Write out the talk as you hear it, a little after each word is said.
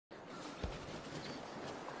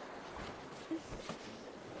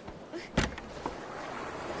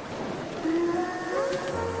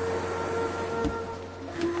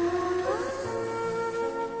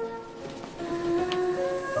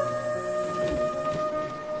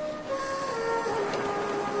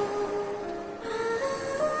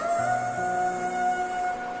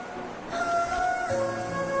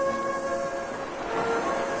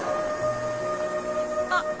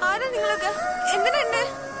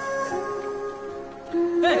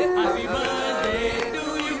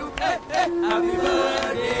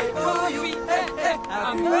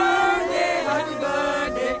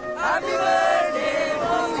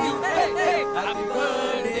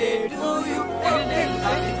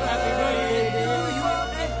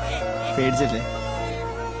പേടിച്ചല്ലേ?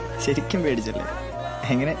 ശരിക്കും പേടിച്ചല്ലേ?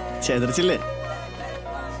 എങ്ങനെ ചെതറിച്ചില്ലേ?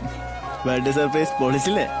 Birthday surprise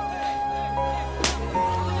പൊളിച്ചില്ലേ?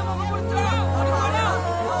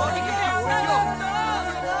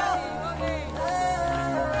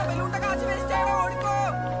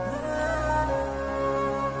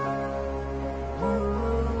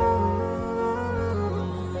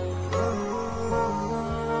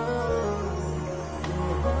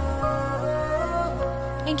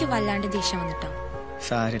 എനിക്ക് വല്ലാണ്ട് ദേഷ്യം വന്നിട്ടോ.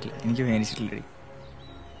 സാരില്ല, എനിക്ക് വേണിച്ചിട്ടില്ലടി.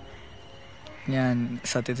 ഞാൻ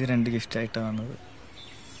സത്യത്തിൽ 2 ഗിഫ്റ്റായിട്ടാണ് വന്നത്.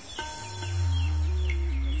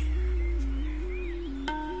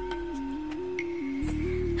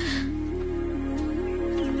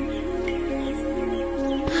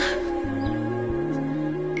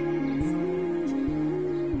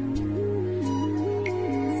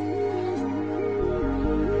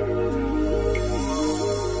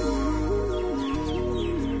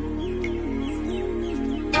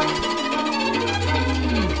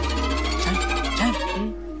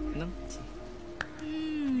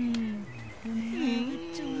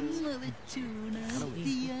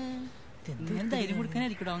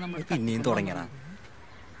 പിന്നെയും തുടങ്ങിയടാ.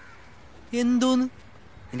 എന്തോന്ന്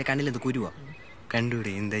നിന്റെ കണ്ണിലെന്ത് കുരുവാ?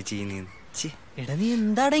 കണ്ടൂടെ എന്താ ചെയ്യുന്നേന്ന്? എടാ നീ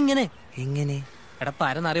എന്താടാ ഇങ്ങനെ? എങ്ങനെ എടാ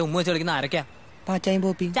പരന്നറിയ ഉമ്മ വെച്ച് കളിക്കുന്ന ആരൊക്കെയാ? പാച്ചായും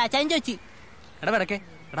പോപ്പി ചാച്ചായും ചോച്ചി. എടാ വിടക്കേ,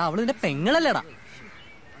 എടാ അവള് നിന്റെ പെങ്ങളല്ലേടാ.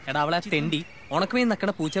 എടാ അവളെ തെണ്ടി ഉണക്കമീൻ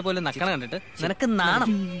നക്കണ പൂച്ച പോലെ നക്കണ കണ്ടിട്ട് നിനക്ക്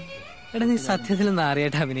നാണം. എടാ നീ സത്യത്തിൽ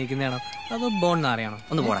നാറിയായിട്ട് അഭിനയിക്കുന്നതാണോ അതോ ബോൺ നാറിയാണോ?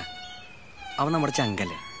 ഒന്ന് പോടാ. അവൻ നമ്മുടെ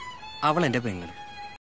ചങ്കല്ലേ, അവൾ എന്റെ പെങ്ങള്.